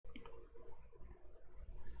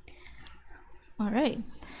All right.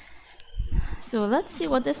 So let's see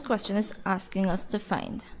what this question is asking us to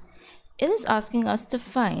find. It is asking us to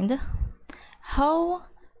find how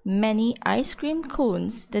many ice cream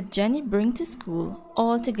cones did Jenny bring to school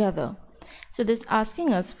altogether. So this is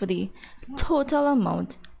asking us for the total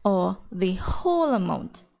amount or the whole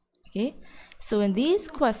amount. Okay, so in these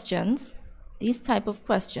questions, these type of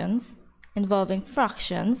questions involving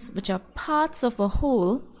fractions, which are parts of a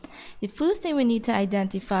whole, the first thing we need to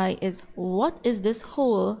identify is what is this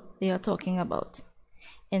whole they are talking about.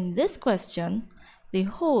 In this question, the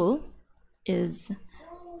whole is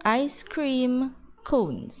ice cream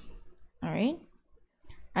cones. All right,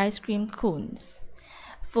 ice cream cones.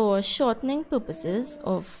 For shortening purposes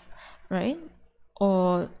of, right,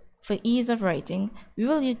 or for ease of writing, we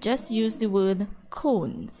will just use the word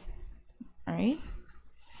cones, all right,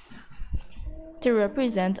 to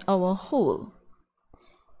represent our whole.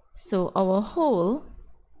 So our whole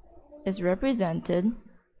is represented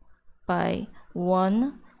by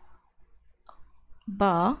one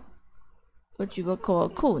bar, which we will call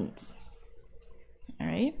cones. All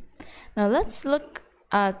right. Now let's look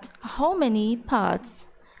at how many parts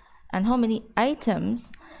and how many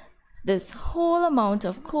items this whole amount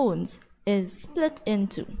of cones is split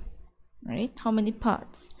into. Right? How many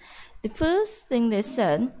parts? The first thing they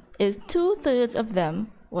said is 2/3 of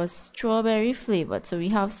them was strawberry flavored. So we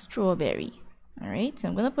have strawberry. All right. So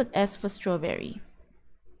I'm going to put S for strawberry.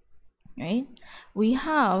 Right? We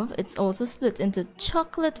have, it's also split into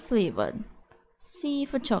chocolate flavored. C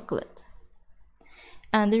for chocolate.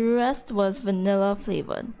 And the rest was vanilla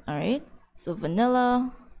flavored. All right. So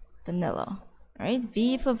vanilla, vanilla. All right.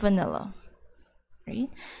 V for vanilla. Right.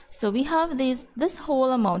 So we have this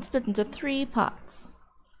whole amount split into 3 parts.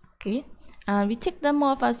 Okay. And we tick them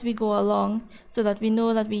off as we go along so that we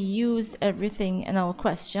know that we used everything in our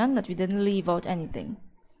question, that we didn't leave out anything.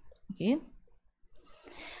 Okay.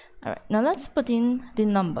 All right. Now let's put in the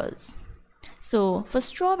numbers. So for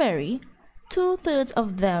strawberry, 2/3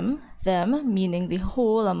 of them meaning the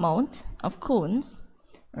whole amount of cones,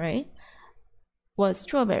 right, was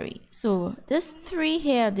strawberry. So this 3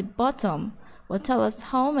 here at the bottom will tell us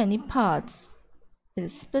how many parts it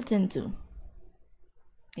is split into.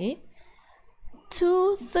 Okay,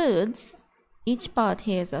 2/3, each part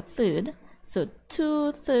here is a third, so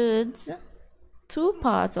 2/3, 2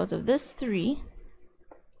 parts out of this 3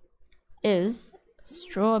 is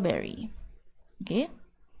strawberry. Okay,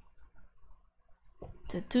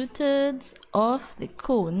 so 2/3 of the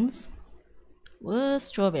cones were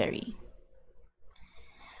strawberry.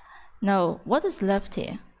 Now what is left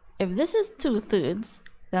here? If this is 2/3,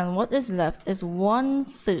 then what is left is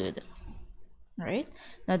 1/3. Right?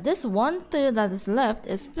 Now this 1/3 that is left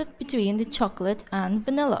is split between the chocolate and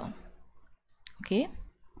vanilla. Okay,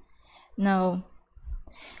 now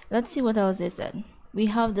let's see what else they said. We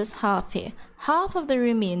have this half here. Half of the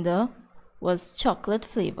remainder was chocolate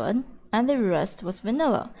flavored and the rest was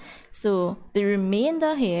vanilla. So the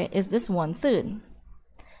remainder here is this 1/3.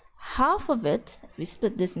 Half of it, if we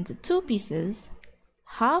split this into 2 pieces,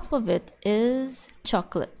 half of it is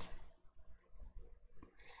chocolate.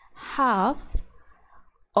 Half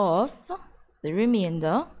of the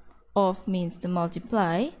remainder, of means to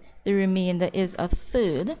multiply, the remainder is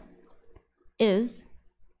 1/3, is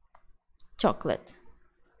chocolate.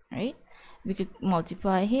 Right? We could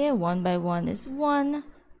multiply here. 1 by 1 is 1.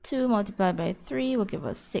 2 multiplied by 3 will give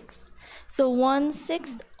us 6. So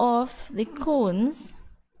 1/6 of the cones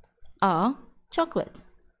are chocolate.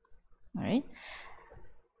 All right.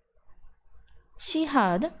 She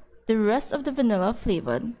had the rest of the vanilla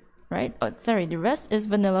flavored, right? Oh, sorry, the rest is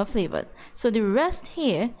vanilla flavored. So the rest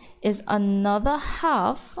here is another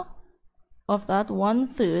half of that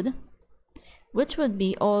 1/3, which would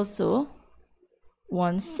be also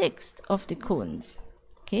 1/6 of the cones.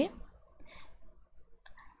 Okay.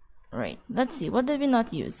 Right, let's see, what did we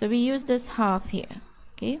not use? So we used this half here.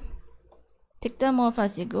 Okay, tick them off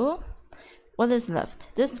as you go. What is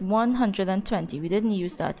left? This 120, we didn't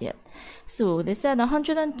use that yet. So they said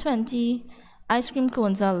 120 ice cream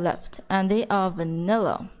cones are left and they are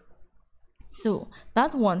vanilla. So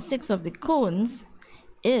that 1/6 of the cones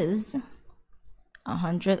is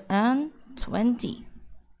 120.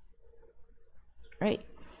 Right,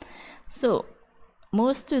 so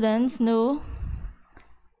most students know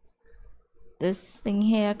this thing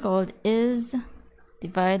here called is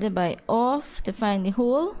divided by of to find the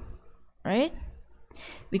whole, right?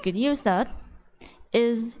 We could use that,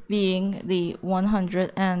 is being the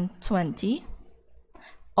 120,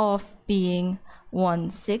 of being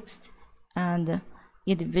 1/6 and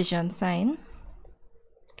a division sign.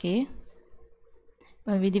 Okay,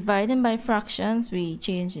 When we divide them by fractions, we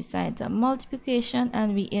change the sign to multiplication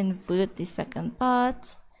and we invert the second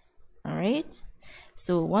part. All right.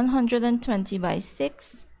 So 120 by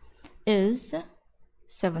 6 is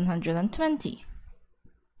 720.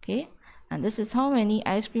 Okay. And this is how many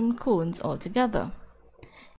ice cream cones altogether.